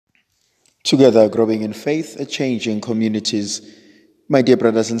Together, growing in faith, changing communities. My dear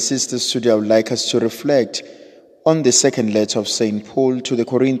brothers and sisters, today I would like us to reflect on the second letter of St. Paul to the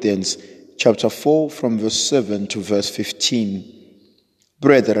Corinthians, chapter 4, from verse 7 to verse 15.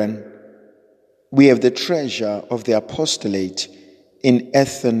 Brethren, we have the treasure of the apostolate in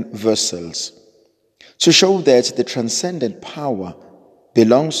earthen vessels, to show that the transcendent power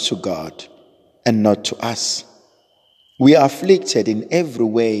belongs to God and not to us. We are afflicted in every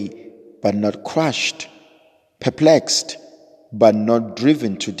way, but not crushed, perplexed, but not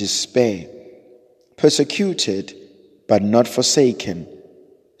driven to despair, persecuted, but not forsaken,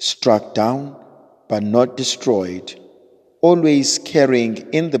 struck down, but not destroyed, always carrying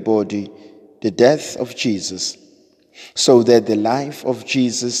in the body the death of Jesus, so that the life of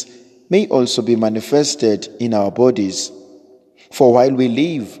Jesus may also be manifested in our bodies. For while we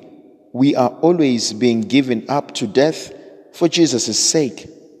live, we are always being given up to death for Jesus' sake,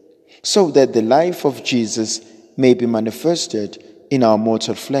 so that the life of Jesus may be manifested in our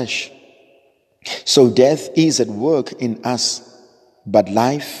mortal flesh. So death is at work in us, but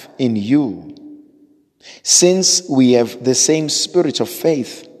life in you. Since we have the same spirit of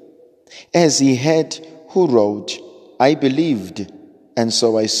faith, as he had who wrote, I believed, and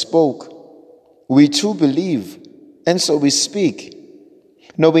so I spoke. We too believe, and so we speak,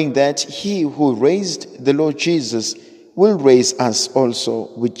 knowing that he who raised the Lord Jesus will raise us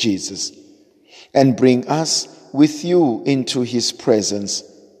also with Jesus, and bring us with you into his presence.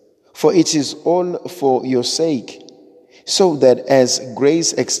 For it is all for your sake, so that as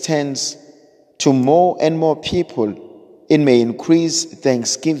grace extends to more and more people, it may increase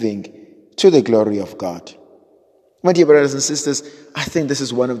thanksgiving to the glory of God. My dear brothers and sisters, I think this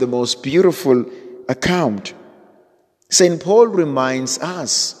is one of the most beautiful accounts. St. Paul reminds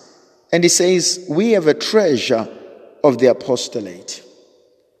us, and he says, we have a treasure of the apostolate.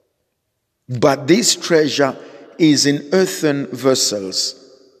 But this treasure is in earthen vessels,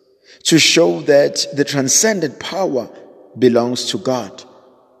 to show that the transcendent power belongs to God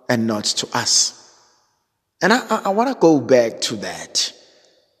and not to us. And I want to go back to that.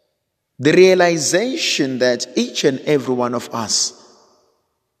 The realization that each and every one of us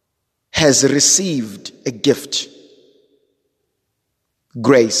has received a gift,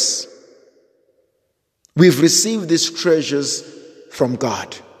 grace. We've received these treasures from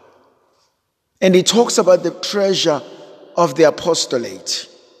God. And he talks about the treasure of the apostolate.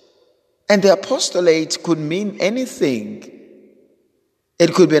 And the apostolate could mean anything.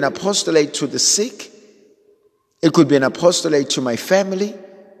 It could be an apostolate to the sick. It could be an apostolate to my family.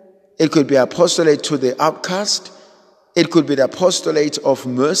 It could be an apostolate to the outcast. It could be the apostolate of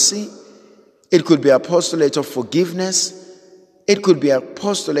mercy. It could be an apostolate of forgiveness. It could be an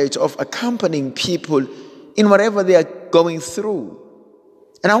apostolate of accompanying people in whatever they are going through.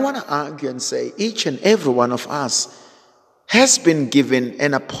 And I want to argue and say each and every one of us has been given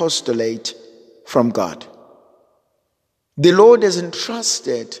an apostolate from God. The Lord has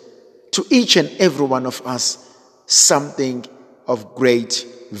entrusted to each and every one of us something of great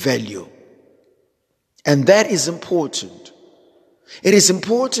value. And that is important. It is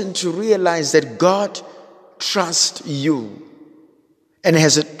important to realize that God trusts you and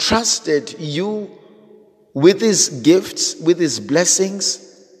has entrusted you with his gifts, with his blessings,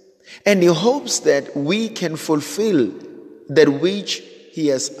 and he hopes that we can fulfill that which he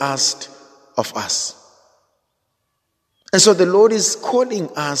has asked of us. And so the Lord is calling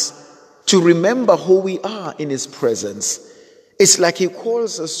us to remember who we are in his presence. It's like he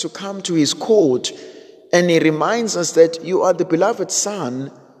calls us to come to his court, and he reminds us that you are the beloved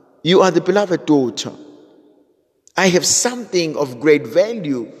son, you are the beloved daughter. I have something of great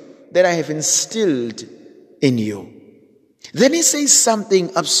value that I have instilled in you. Then he says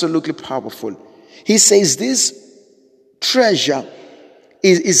something absolutely powerful. He says this treasure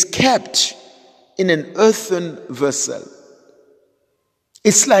is kept in an earthen vessel.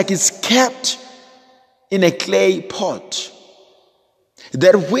 It's like it's kept in a clay pot.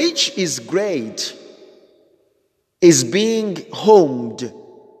 That which is great is being homed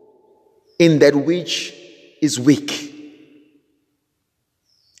in that which is weak.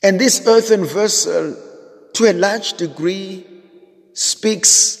 And this earthen vessel, to a large degree,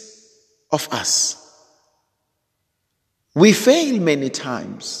 speaks of us. We fail many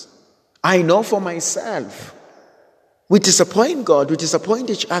times. I know for myself. We disappoint God, we disappoint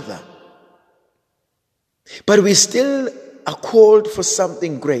each other. But we still are called for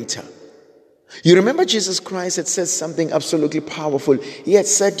something greater. You remember Jesus Christ had said something absolutely powerful. He had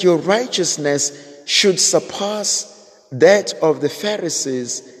said your righteousness should surpass that of the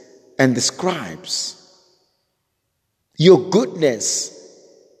Pharisees and the scribes. Your goodness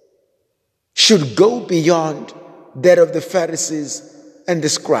should go beyond that of the Pharisees and the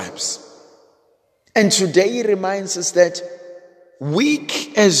scribes. And today he reminds us that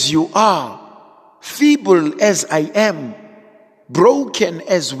weak as you are, feeble as I am, broken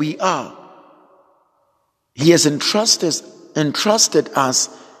as we are, he has entrusted us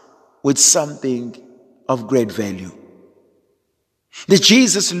with something of great value. That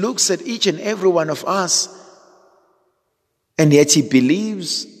Jesus looks at each and every one of us, and yet he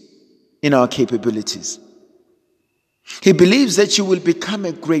believes in our capabilities. He believes that you will become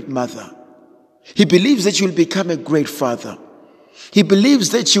a great mother. He believes that you will become a great father. He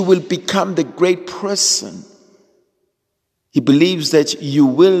believes that you will become the great person. He believes that you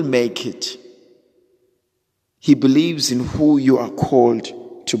will make it. He believes in who you are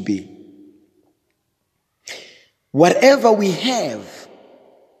called to be. Whatever we have,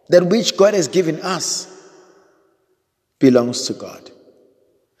 that which God has given us, belongs to God.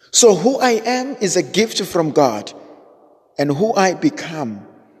 So who I am is a gift from God, and who I become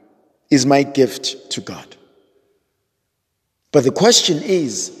is my gift to God. But the question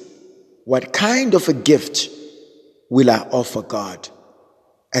is, what kind of a gift will I offer God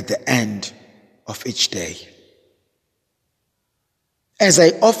at the end of each day? As I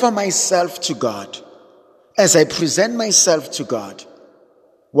offer myself to God, as I present myself to God,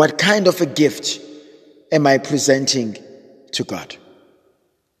 what kind of a gift am I presenting to God?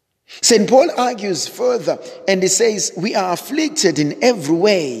 St. Paul argues further, and he says, we are afflicted in every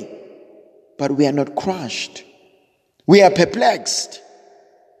way, but we are not crushed. We are perplexed,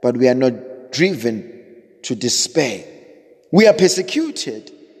 but we are not driven to despair. We are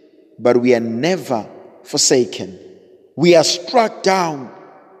persecuted, but we are never forsaken. We are struck down,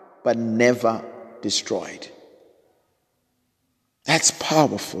 but never destroyed. That's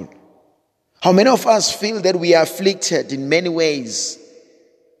powerful. How many of us feel that we are afflicted in many ways?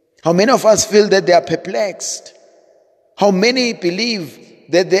 How many of us feel that they are perplexed? How many believe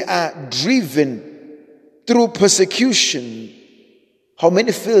that they are driven through persecution? How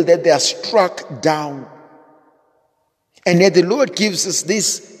many feel that they are struck down? And yet the Lord gives us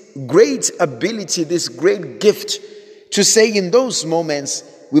this great ability, this great gift to say in those moments,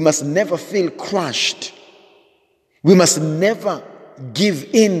 we must never feel crushed. We must never give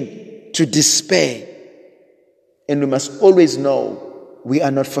in to despair. And we must always know we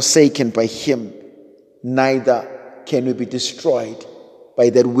are not forsaken by Him, neither can we be destroyed by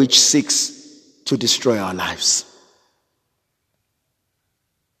that which seeks to destroy our lives.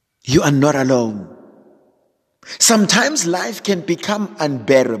 You are not alone. Sometimes life can become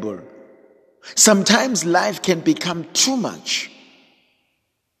unbearable. Sometimes life can become too much.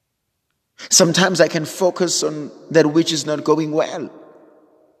 Sometimes I can focus on that which is not going well.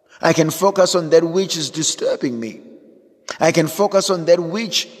 I can focus on that which is disturbing me. I can focus on that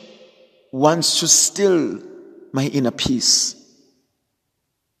which wants to steal my inner peace.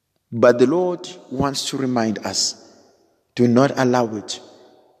 But the Lord wants to remind us, do not allow it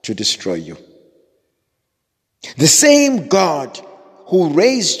to destroy you. The same God who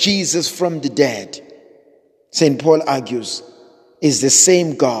raised Jesus from the dead, St. Paul argues, is the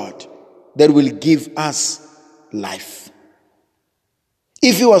same God that will give us life.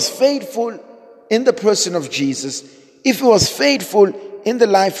 If He was faithful in the person of Jesus, if He was faithful in the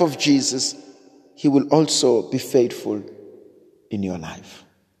life of Jesus, He will also be faithful in your life.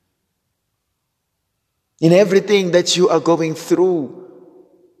 In everything that you are going through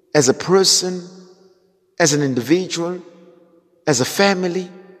as a person, as an individual, as a family,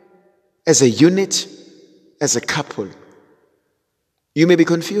 as a unit, as a couple, you may be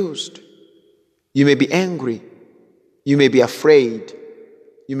confused. You may be angry. You may be afraid.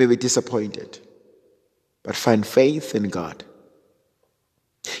 You may be disappointed. But find faith in God.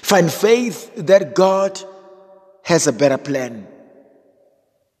 Find faith that God has a better plan.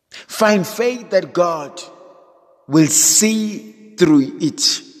 Find faith that God will see through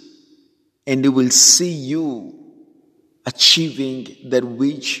it, and He will see you achieving that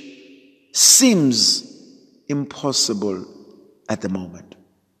which seems impossible at the moment.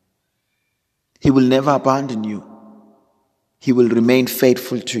 He will never abandon you. He will remain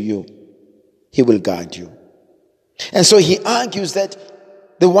faithful to you. He will guide you. And so he argues that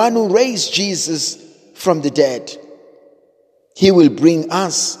the one who raised Jesus from the dead, He will bring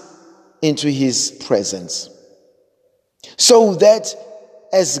us into His presence. So that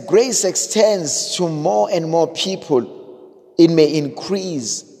as grace extends to more and more people, it may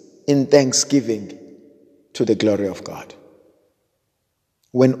increase in thanksgiving to the glory of God.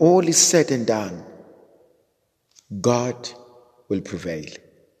 When all is said and done, God will prevail.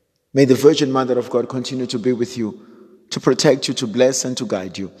 May the Virgin Mother of God continue to be with you, to protect you, to bless and to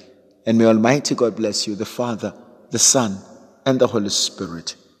guide you. And may Almighty God bless you, the Father, the Son, and the Holy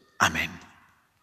Spirit. Amen.